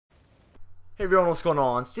Hey everyone, what's going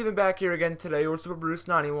on? Steven back here again today, or Super Bruce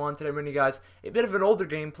 91. Today I'm bringing you guys a bit of an older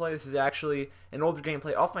gameplay. This is actually an older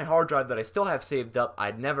gameplay off my hard drive that I still have saved up.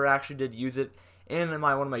 I never actually did use it in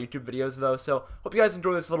one of my YouTube videos though, so hope you guys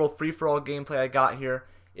enjoy this little free-for-all gameplay I got here.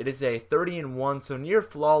 It is a 30-1, so near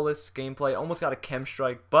flawless gameplay. Almost got a chem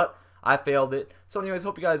strike, but I failed it. So anyways,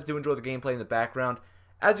 hope you guys do enjoy the gameplay in the background.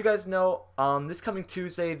 As you guys know, this coming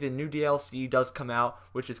Tuesday, the new DLC does come out,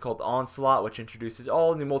 which is called Onslaught, which introduces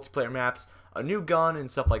all new multiplayer maps, a new gun,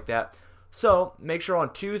 and stuff like that. So, make sure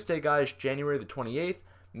on Tuesday, guys, January the 28th,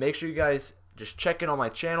 make sure you guys just check in on my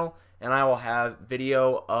channel, and I will have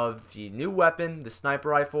video of the new weapon, the sniper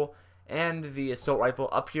rifle, and the assault rifle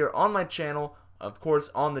up here on my channel, of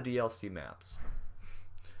course, on the DLC maps.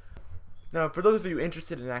 Now, for those of you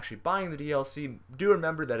interested in actually buying the DLC, do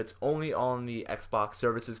remember that it's only on the Xbox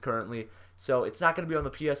services currently, so it's not going to be on the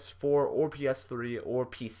PS4 or PS3 or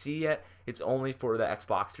PC yet. It's only for the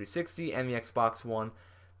Xbox 360 and the Xbox One.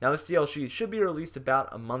 Now, this DLC should be released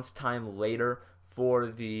about a month's time later for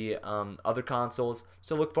the other consoles,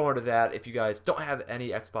 so look forward to that if you guys don't have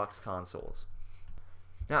any Xbox consoles.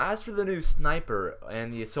 Now, as for the new sniper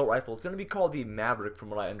and the assault rifle, it's going to be called the Maverick from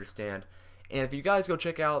what I understand. And if you guys go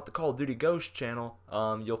check out the COD Ghosts channel,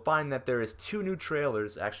 you'll find that there is two new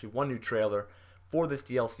trailers, actually one new trailer for this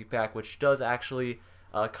DLC pack, which does actually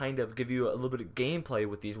kind of give you a little bit of gameplay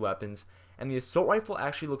with these weapons. And the assault rifle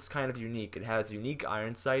actually looks kind of unique. It has unique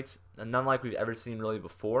iron sights, and none like we've ever seen really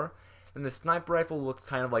before. And the sniper rifle looks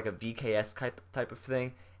kind of like a VKS type of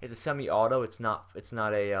thing. It's a semi-auto. It's not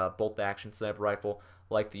a bolt-action sniper rifle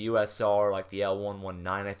like the USR, like the L119,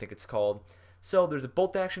 I think it's called. So there's a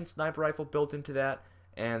bolt-action sniper rifle built into that,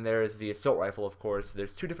 and there's the assault rifle, of course.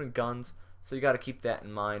 There's two different guns, so you got to keep that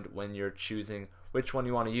in mind when you're choosing which one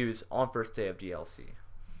you want to use on first day of DLC.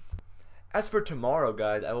 As for tomorrow,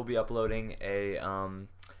 guys, I will be uploading a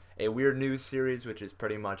weird news series, which is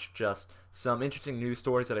pretty much just some interesting news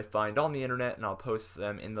stories that I find on the internet, and I'll post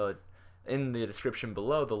them in the description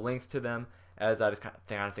below, the links to them, as I just kind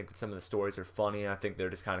of think that some of the stories are funny, and I think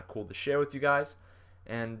they're just kind of cool to share with you guys.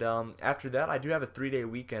 And after that, I do have a 3-day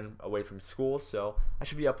weekend away from school, so I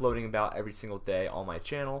should be uploading about every single day on my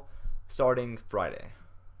channel, starting Friday.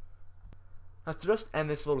 Now, to just end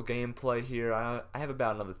this little gameplay here, I have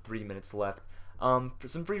about another 3 minutes left. For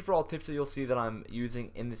some free-for-all tips that you'll see that I'm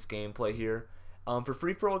using in this gameplay here. For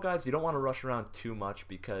free-for-all, guys, you don't want to rush around too much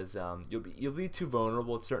because you'll be too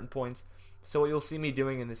vulnerable at certain points. So what you'll see me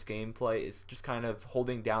doing in this gameplay is just kind of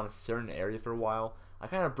holding down a certain area for a while. I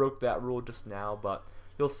kind of broke that rule just now, but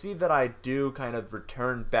you'll see that I do kind of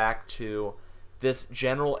return back to this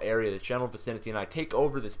general area, this general vicinity, and I take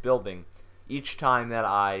over this building each time that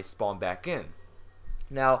I spawn back in.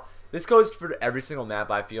 Now, this goes for every single map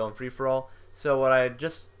I feel in free-for-all, so what I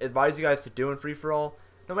just advise you guys to do in free-for-all,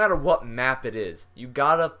 no matter what map it is, you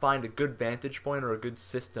gotta find a good vantage point or a good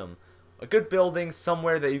system, a good building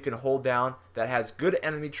somewhere that you can hold down that has good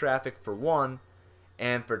enemy traffic for one,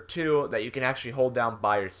 and for two, that you can actually hold down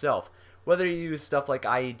by yourself. Whether you use stuff like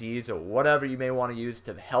IEDs or whatever you may want to use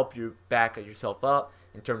to help you back yourself up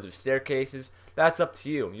in terms of staircases, that's up to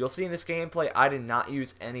you. You'll see in this gameplay I did not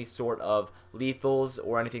use any sort of lethals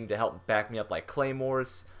or anything to help back me up like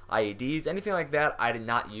claymores, IEDs, anything like that I did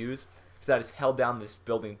not use because I just held down this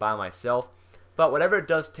building by myself. But whatever it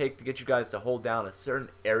does take to get you guys to hold down a certain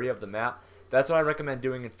area of the map, that's what I recommend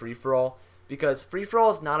doing in free-for-all. Because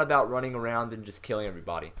free-for-all is not about running around and just killing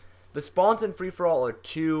everybody. The spawns in free-for-all are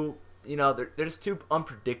too, they're just too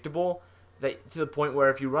unpredictable to the point where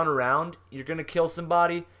if you run around, you're going to kill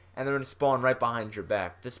somebody and they're going to spawn right behind your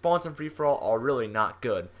back. The spawns in free-for-all are really not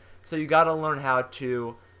good. So you got to learn how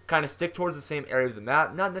to kind of stick towards the same area of the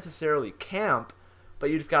map. Not necessarily camp, but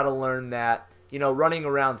you just got to learn that, running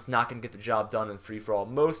around is not going to get the job done in free-for-all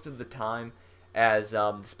most of the time, as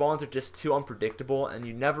the spawns are just too unpredictable and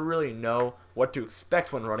you never really know what to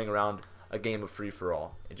expect when running around a game of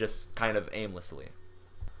free-for-all. It just kind of aimlessly.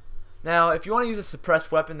 Now, if you want to use a suppressed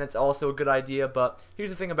weapon, that's also a good idea, but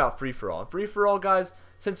here's the thing about free-for-all. In free-for-all, guys,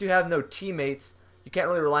 since you have no teammates, you can't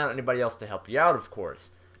really rely on anybody else to help you out, of course.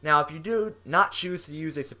 Now, if you do not choose to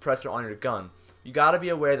use a suppressor on your gun, you got to be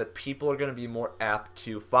aware that people are going to be more apt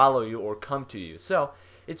to follow you or come to you. So,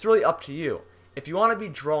 it's really up to you. If you want to be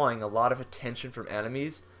drawing a lot of attention from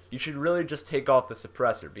enemies, you should really just take off the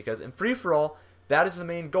suppressor, because in free-for-all, that is the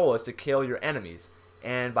main goal, is to kill your enemies.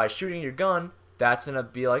 And by shooting your gun, that's going to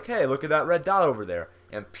be like, hey, look at that red dot over there.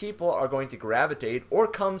 And people are going to gravitate or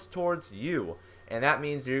comes towards you. And that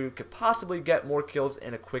means you could possibly get more kills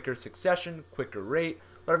in a quicker succession, quicker rate,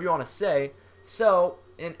 whatever you want to say. So,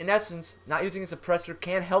 in essence, not using a suppressor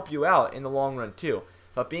can help you out in the long run too.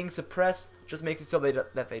 But being suppressed just makes it so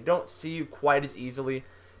that they don't see you quite as easily.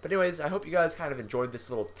 But anyways, I hope you guys kind of enjoyed this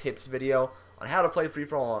little tips video on how to play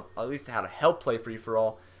free-for-all, or at least how to help play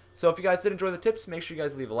free-for-all. So if you guys did enjoy the tips, make sure you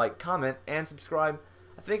guys leave a like, comment, and subscribe.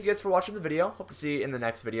 I thank you guys for watching the video. Hope to see you in the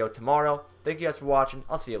next video tomorrow. Thank you guys for watching.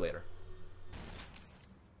 I'll see you later.